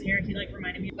they cut his hair, he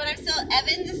reminded me But I'm still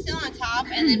Evans is still on top,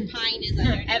 and then Pine is of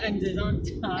underneath. Evans is on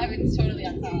top. Evans totally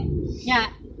on top. Yeah,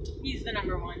 he's the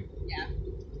number one. Yeah.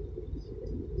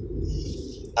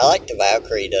 I like the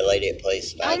Valkyrie, the lady that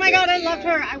plays Valkyrie. Oh my god, I loved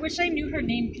her. I wish I knew her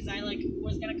name because I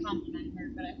was gonna compliment her,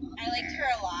 but I liked her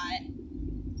a lot.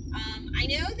 I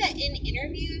know that in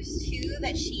interviews too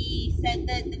that she said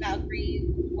that the Valkyrie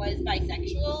was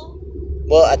bisexual.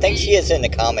 Well, I think she is in the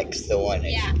comics, the one. that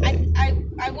Yeah, she played.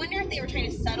 I wonder if they were trying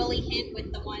to subtly hint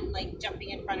with the one like jumping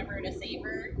in front of her to save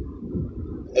her.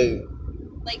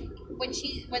 Ooh. Like when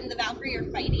the Valkyrie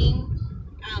are fighting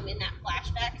in that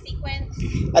flashback sequence.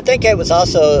 I think it was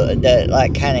also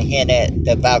the kind of hint at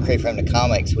the Valkyrie from the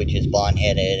comics, which is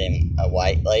blonde-headed and a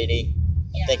white lady.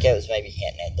 Yeah. I think it was maybe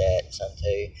hinting at that some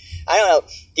too. I don't know.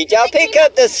 Did y'all pick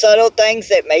up the subtle things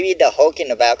that maybe the Hulk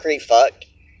and the Valkyrie fucked?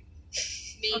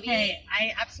 Maybe. okay,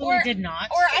 I absolutely Or- did not.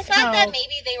 Or I thought that So-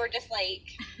 maybe they were just like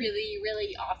really,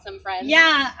 really awesome friends.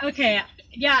 Yeah. Okay.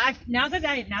 Yeah. Now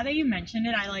that you mentioned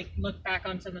it, I look back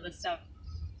on some of the stuff,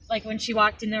 like when she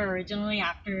walked in there originally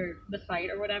after the fight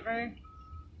or whatever.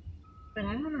 But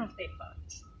I don't know if they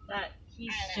fucked. That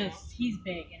he's I don't know. he's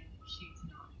big and she's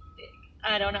not big.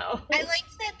 I don't know. I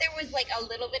liked that there was like a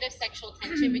little bit of sexual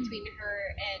tension between her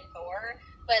and Thor,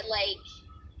 but like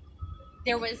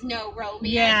there was no romance.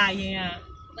 Yeah.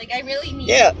 Like I really need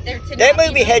Yeah, there to That not be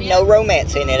movie had no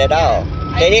romance in it at all.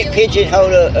 I They didn't really-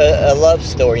 pigeonhole a love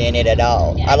story in it at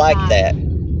all. Yeah, I like that.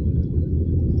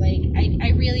 Like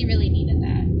I really, really needed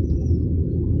that.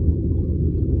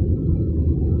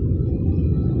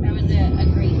 That was a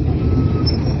great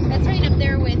thing. That's right up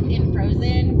there with in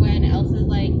Frozen when Elsa's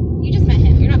like, "You just met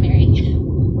him. You're not married."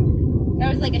 That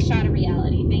was like a shot of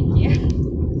reality. Thank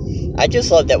you. I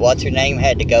just love that what's her name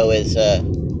had to go as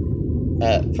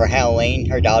for Halloween.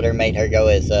 Her daughter made her go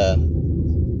as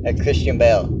Christian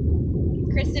Bale.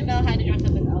 Kristen Bell had to dress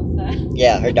up as Elsa.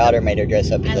 Yeah, her daughter made her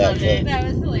dress up as I loved Elsa. it. That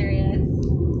was hilarious.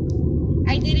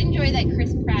 I did enjoy that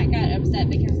Chris Pratt got upset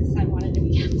because his son wanted to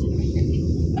be Captain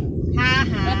America. Ha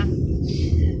ha.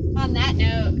 On that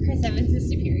note, Chris Evans is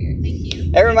superior. Thank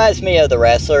you. That reminds me of the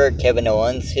wrestler Kevin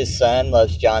Owens. His son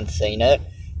loves John Cena,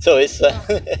 so his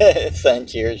son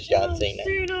cheers John Cena.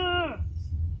 Cena.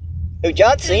 Who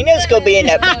John Cena's gonna be in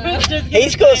that? Just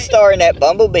He's gonna star in that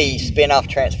Bumblebee spin-off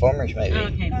Transformers movie.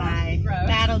 Okay, bye. gross.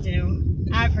 That'll do.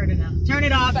 I've heard enough. Turn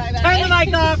it off. Bye-bye. Turn the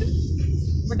mic off.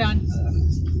 We're done.